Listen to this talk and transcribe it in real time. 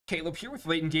Caleb here with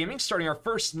Layton Gaming, starting our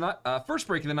first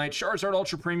break of the night. Charizard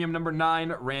Ultra Premium number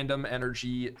 9, Random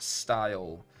Energy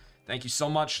Style. Thank you so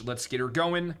much. Let's get her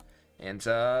going. And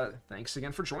thanks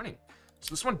again for joining. So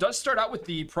this one does start out with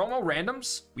the promo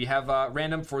randoms. We have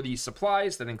random for the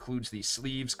supplies. That includes the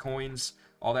sleeves, coins,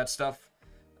 all that stuff.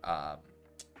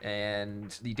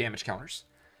 And the damage counters.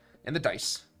 And the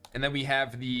dice. And then we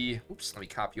have the... Oops, let me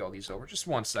copy all these over. Just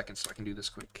 1 second so I can do this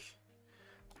quick.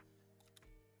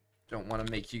 Don't want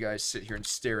to make you guys sit here and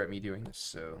stare at me doing this,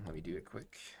 so let me do it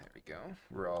quick. There we go.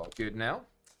 We're all good now.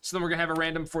 So then we're going to have a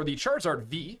random for the Charizard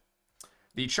V,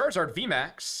 the Charizard V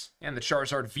Max, and the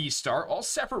Charizard V Star. All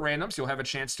separate randoms. You'll have a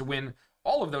chance to win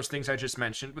all of those things I just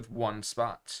mentioned with 1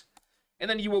 spot. And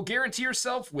then you will guarantee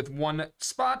yourself with 1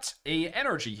 spot a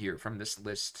energy here from this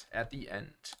list at the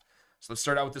end. So let's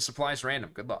start out with the supplies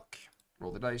random. Good luck.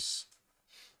 Roll the dice.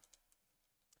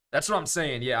 That's what I'm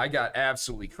saying. Yeah, I got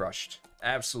absolutely crushed.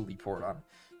 Absolutely poured on.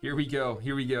 Here we go.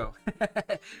 Here we go.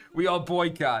 We all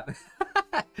boycott.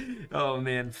 Oh,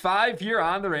 man. 5 here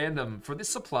on the random for the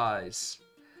supplies.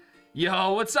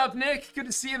 Yo, what's up, Nick? Good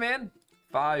to see you, man.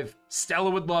 5.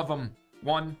 Stella would love them.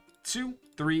 1, 2,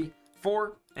 3,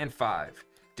 4, and 5.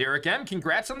 Derek M,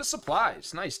 congrats on the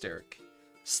supplies. Nice, Derek.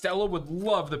 Stella would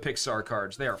love the Pixar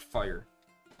cards. They are fire.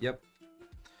 Yep.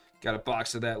 Got a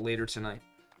box of that later tonight.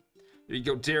 There you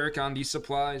go, Derek, on these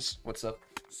supplies. What's up?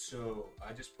 So,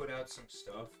 I just put out some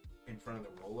stuff in front of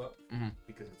the roll-up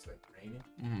because it's like raining.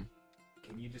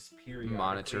 Can you just periodically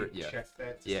monitor it? Yeah. Check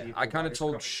that? Yeah, I kind of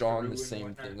told Sean the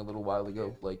same thing a little while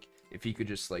ago. Like, if he could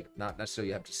just, like, not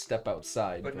necessarily have to step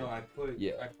outside. But no, I put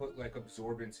like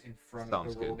absorbance in front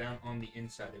of the roll down on the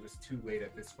inside. It was too late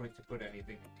at this point to put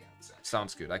anything on the outside.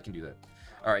 Sounds good. I can do that.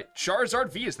 All right,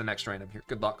 Charizard V is the next random here.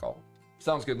 Good luck, all.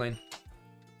 Sounds good, Lane.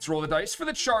 Let's roll the dice for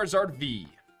the Charizard V.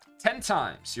 10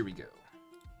 times. Here we go.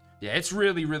 Yeah, it's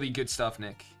really, really good stuff,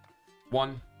 Nick.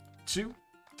 1, 2,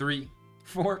 3,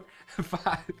 4,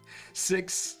 5,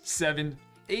 6, 7,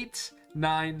 8,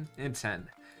 9, and 10.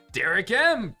 Derek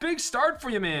M, big start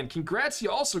for you, man. Congrats, you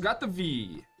also got the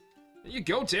V. There you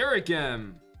go, Derek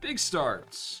M. Big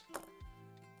starts.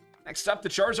 Next up, the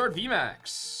Charizard V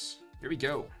Max. Here we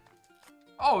go.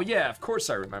 Oh, yeah, of course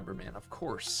I remember, man. Of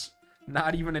course.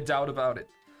 Not even a doubt about it.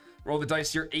 Roll the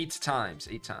dice here 8 times.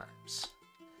 8 times.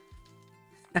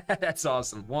 That's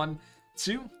awesome. 1,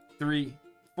 2, 3,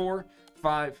 4,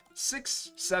 5,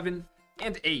 6, 7,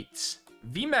 and 8.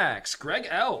 VMAX, Greg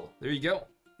L. There you go.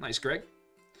 Nice, Greg.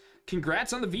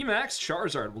 Congrats on the VMAX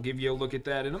Charizard. We'll give you a look at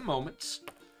that in a moment.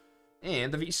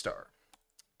 And the V-Star.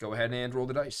 Go ahead and roll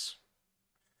the dice.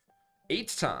 8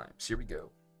 times. Here we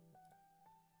go.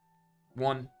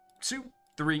 1, 2,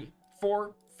 3,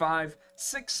 4, 5,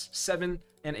 6, 7,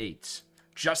 and 8.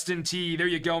 Justin T. There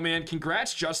you go, man.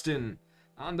 Congrats, Justin,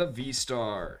 on the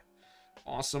V-Star.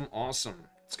 Awesome, awesome.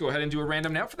 Let's go ahead and do a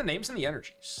random now for the names and the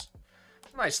energies.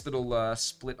 Nice little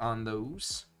split on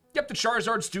those. Yep, the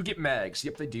Charizards do get mags.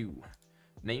 Yep, they do.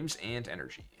 Names and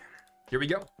energy. Here we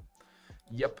go.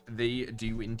 Yep, they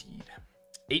do indeed.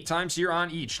 8 times here on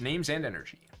each. Names and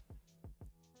energy.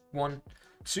 1,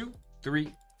 2,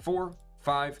 3, 4,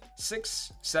 5,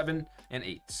 6, 7, and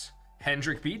 8.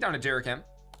 Hendrick B down to Derek M.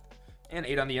 And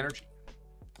 8 on the energy.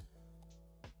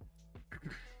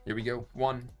 Here we go.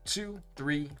 1, 2,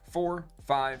 3, 4,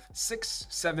 5, 6,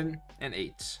 7, and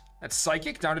 8. That's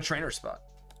Psychic down to Trainer Spot.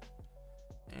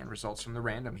 And results from the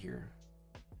random here.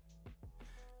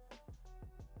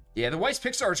 Yeah, the Weiss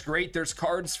Pixar is great. There's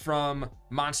cards from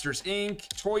Monsters, Inc.,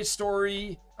 Toy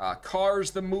Story, Cars,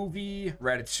 the movie,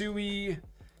 Ratatouille,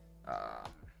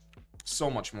 so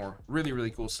much more. Really,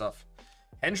 really cool stuff.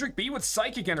 Hendrick B with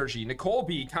Psychic Energy. Nicole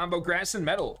B, Combo Grass and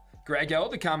Metal. Greg L,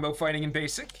 the Combo Fighting and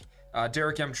Basic.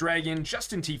 Derek M Dragon,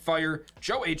 Justin T Fire,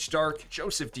 Joe H Dark,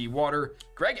 Joseph D Water,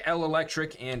 Greg L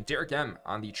Electric, and Derek M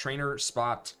on the Trainer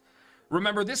Spot.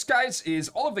 Remember, this, guys, is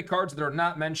all of the cards that are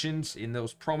not mentioned in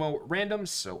those promo randoms,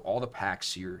 so all the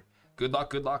packs here. Good luck,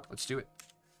 good luck. Let's do it.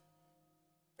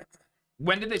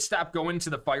 When did they stop going to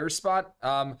the fire spot?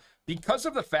 Because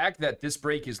of the fact that this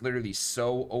break is literally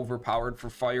so overpowered for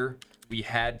fire, we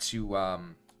had to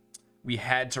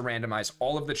randomize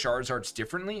all of the Charizards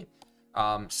differently.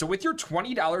 So with your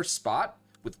 $20 spot,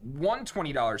 with one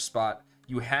 $20 spot,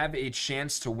 you have a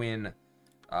chance to win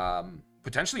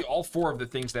potentially all 4 of the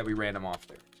things that we random off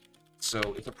there. So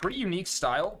it's a pretty unique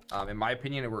style. In my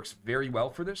opinion, it works very well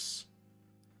for this.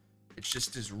 It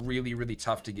just is really, really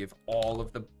tough to give all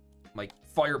of the like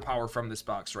firepower from this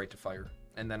box right to fire.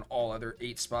 And then all other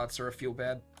 8 spots are a feel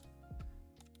bad.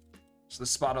 So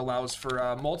this spot allows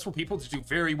for multiple people to do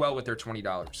very well with their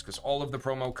 $20 because all of the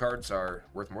promo cards are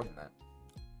worth more than that.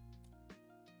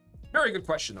 Very good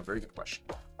question, though. Very good question.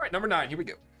 All right, right, number 9. Here we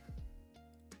go.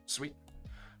 Sweet.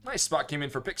 Nice spot came in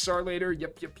for Pixar later.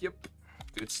 Yep.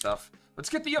 Good stuff. Let's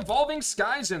get the Evolving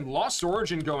Skies and Lost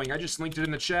Origin going. I just linked it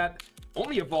in the chat.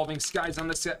 Only Evolving Skies on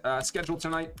the schedule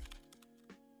tonight.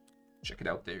 Check it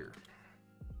out there.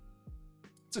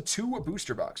 It's a 2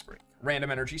 booster box break. Random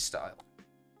energy style.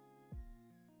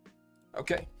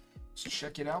 Okay. Let's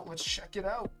check it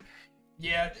out.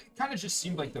 Yeah, it kind of just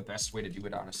seemed like the best way to do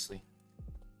it, honestly.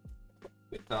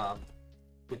 With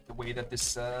the way that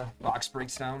this box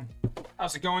breaks down.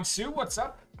 How's it going, Sue? What's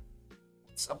up?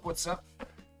 What's up?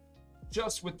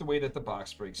 Just with the way that the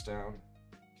box breaks down.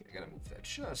 Okay, I gotta move that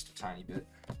just a tiny bit.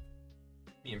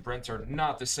 Me and Brent are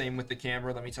not the same with the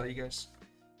camera, let me tell you guys.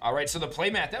 All right, so the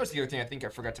playmat, that was the other thing I think I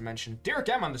forgot to mention. Derek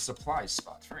M on the supplies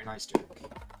spot. Very nice, Derek.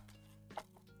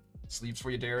 Sleeves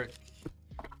for you, Derek.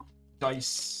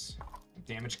 Dice.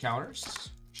 Damage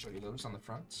counters. Show you those on the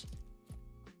front.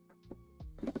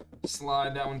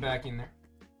 Slide that one back in there.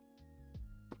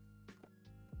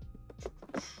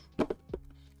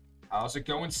 How's it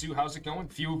going, Sue? How's it going?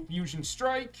 Few Fusion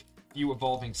Strike. Few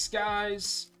Evolving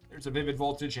Skies. There's a Vivid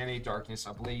Voltage and a Darkness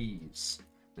Ablaze.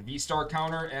 The V-Star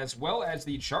counter as well as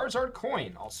the Charizard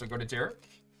coin also go to Derek.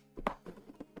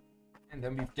 And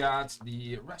then we've got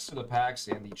the rest of the packs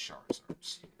and the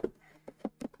Charizards.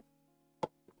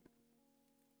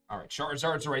 All right,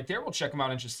 Charizards are right there. We'll check them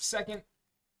out in just a second.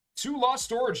 2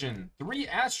 Lost Origin, 3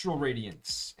 Astral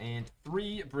Radiance, and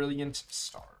 3 Brilliant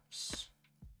Stars.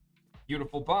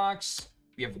 Beautiful box.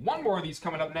 We have 1 more of these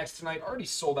coming up next tonight. Already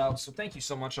sold out, so thank you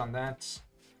so much on that.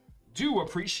 Do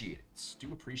appreciate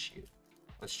it.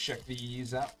 Let's check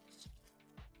these out.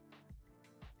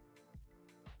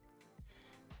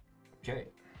 Okay.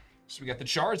 So we got the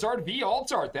Charizard V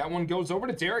Alt Art. That one goes over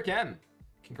to Derek M.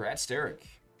 Congrats, Derek.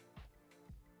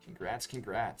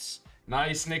 Congrats.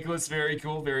 Nice, Nicholas. Very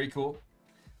cool. Very cool.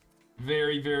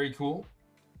 Very cool.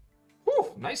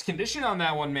 Whew, nice condition on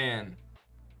that one, man.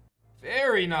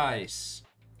 Very nice.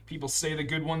 People say the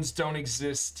good ones don't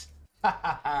exist. Ha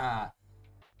ha ha.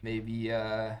 Maybe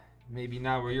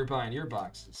not where you're buying your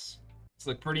boxes. It's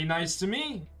look pretty nice to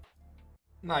me.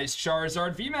 Nice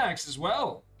Charizard VMAX as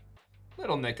well.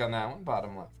 Little nick on that one,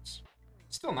 bottom left.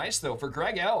 Still nice though for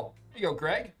Greg L. There you go,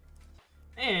 Greg.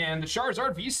 And the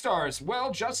Charizard V-Stars.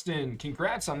 Well, Justin,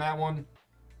 congrats on that one.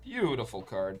 Beautiful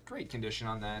card. Great condition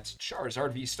on that.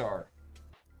 Charizard V-Star.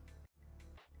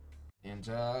 And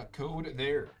code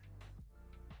there.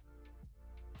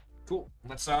 Cool.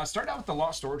 Let's start out with the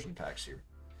Lost Origin packs here.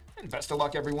 And best of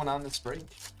luck, everyone, on this break.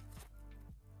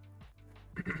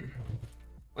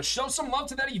 Let's show some love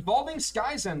to that Evolving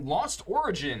Skies and Lost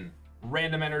Origin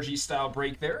random energy style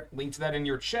break there. Link to that in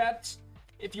your chat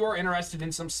if you are interested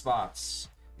in some spots.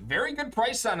 Very good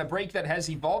price on a break that has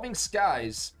Evolving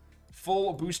Skies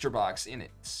full booster box in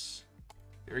it.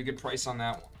 Very good price on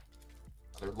that one.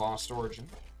 Another Lost Origin.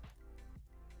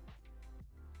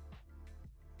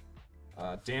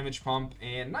 Damage Pump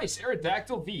and nice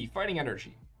Aerodactyl V Fighting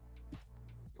Energy.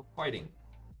 Go fighting.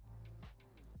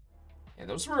 Yeah,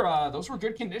 those were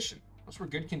good condition. Those were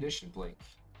good condition, Blake.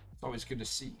 It's always good to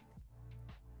see.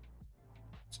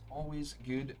 It's always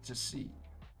good to see.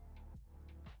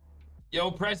 Yo,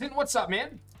 President, what's up,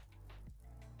 man?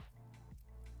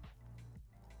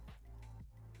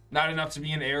 Not enough to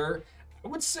be an error. I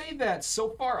would say that so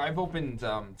far I've opened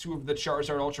 2 of the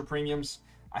Charizard Ultra Premiums.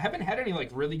 I haven't had any like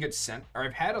really good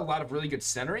I've had a lot of really good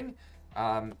centering.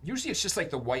 Usually it's just like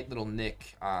the white little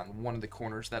nick on one of the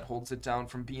corners that holds it down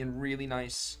from being really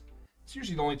nice. It's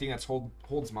usually the only thing that's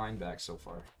holds mine back so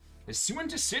far. Is Suin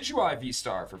Decidueye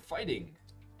V-Star for fighting.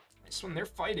 Nice one, they're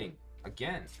fighting.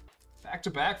 Again. Back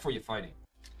to back for you fighting.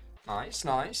 Nice,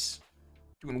 nice.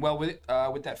 Doing well with it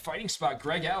with that fighting spot,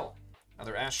 Greg L.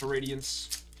 Another Astral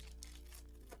Radiance.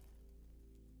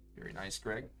 Very nice,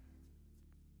 Greg.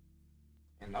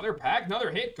 Another pack, another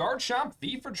hit. Garchomp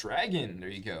V for Dragon. There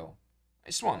you go.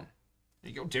 Nice one.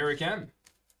 There you go, Derek M.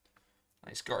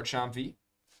 Nice Garchomp V.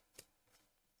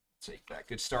 Take that.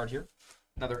 Good start here.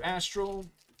 Another Astral.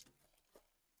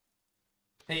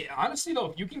 Hey, honestly, though,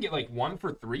 if you can get like 1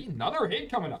 for 3, another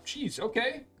hit coming up. Jeez,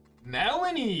 okay.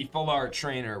 Melanie, Full Art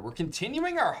Trainer. We're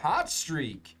continuing our hot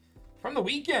streak from the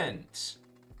weekend.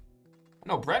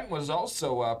 No, Brent was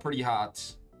also pretty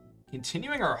hot.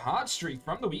 Continuing our hot streak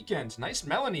from the weekend. Nice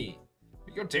Melanie. Here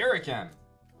we go, Derek M.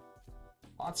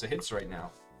 Lots of hits right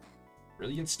now.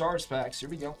 Brilliant Stars packs. Here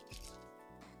we go.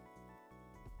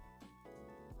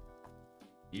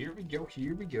 Here we go.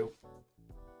 Here we go.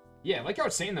 Yeah, like I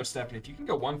was saying though, Stefan, if you can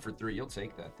go 1 for 3, you'll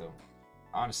take that though.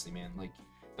 Honestly, man, like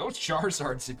those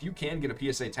Charizards, if you can get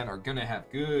a PSA 10, are gonna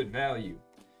have good value.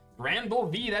 Bramble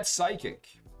V, that's Psychic.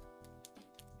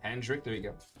 Hendrick, there you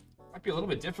go. Might be a little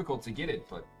bit difficult to get it,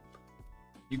 but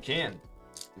you can.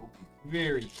 You'll be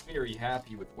very, very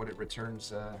happy with what it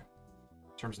returns in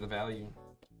terms of the value.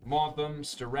 Motham,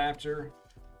 Staraptor.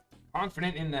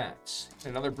 Confident in that.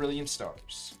 Another Brilliant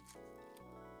Stars.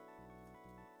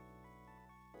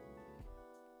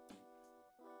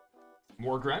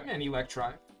 Morgrem and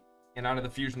Electrive. And out of the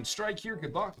Fusion Strike here.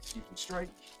 Good luck. Fusion Strike.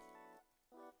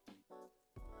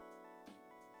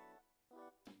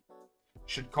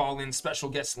 Should call in special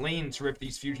guest Lane to rip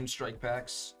these Fusion Strike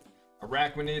packs.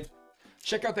 Arachnid.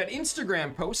 Check out that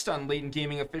Instagram post on Layton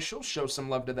Gaming Official. Show some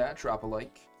love to that. Drop a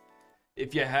like.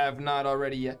 If you have not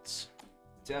already yet,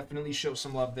 definitely show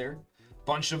some love there.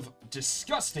 Bunch of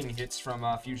disgusting hits from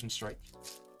Fusion Strike.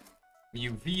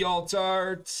 Mew V Alt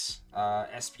Art,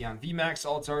 Espeon VMAX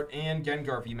Alt Art, and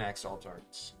Gengar VMAX Alt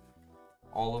Art.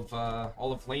 All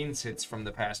of Lane's hits from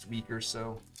the past week or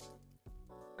so.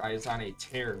 Guy is on a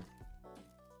tear.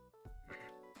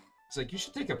 It's like, you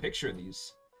should take a picture of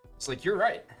these. It's like, you're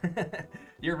right.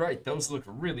 You're right. Those look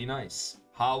really nice.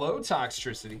 Hollow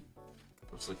Toxtricity.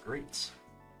 Those look great.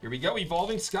 Here we go.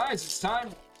 Evolving Skies. It's time.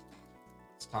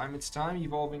 It's time.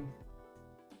 Evolving.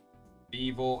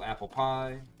 Beevil. Apple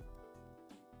Pie.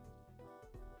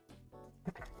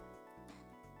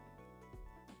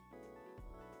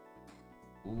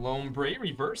 Lombre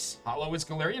Reverse. Hollow is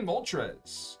Galarian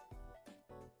Moltres.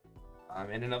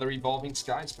 And another Evolving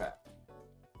Skies pack.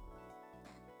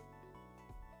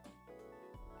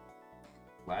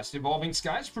 Last Evolving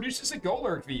Skies produces a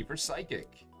Golurk V for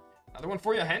Psychic. Another one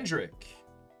for you, Hendrick.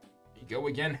 There you go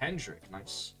again, Hendrick.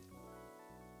 Nice.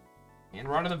 And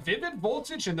we're on to the Vivid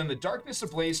Voltage and then the Darkness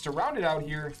Ablaze to round it out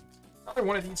here. Another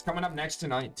one of these coming up next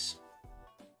tonight.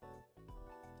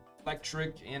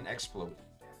 Electric and Explode.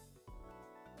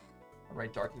 All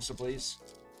right, Darkness Ablaze.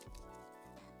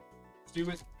 Let's do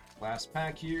it. Last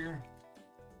pack here.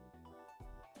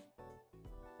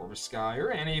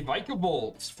 Corvisquire and a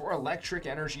Vikavolt for Electric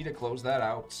Energy to close that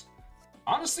out.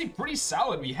 Honestly, pretty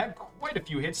solid. We had quite a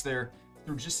few hits there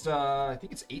through just, I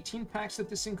think it's 18 packs that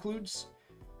this includes.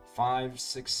 5,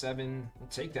 6, 7. We'll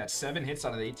take that. 7 hits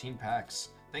out of the 18 packs.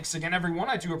 Thanks again, everyone.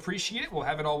 I do appreciate it. We'll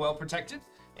have it all well protected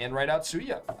and right out to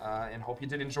you. And hope you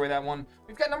did enjoy that one.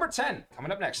 We've got number 10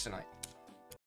 coming up next tonight.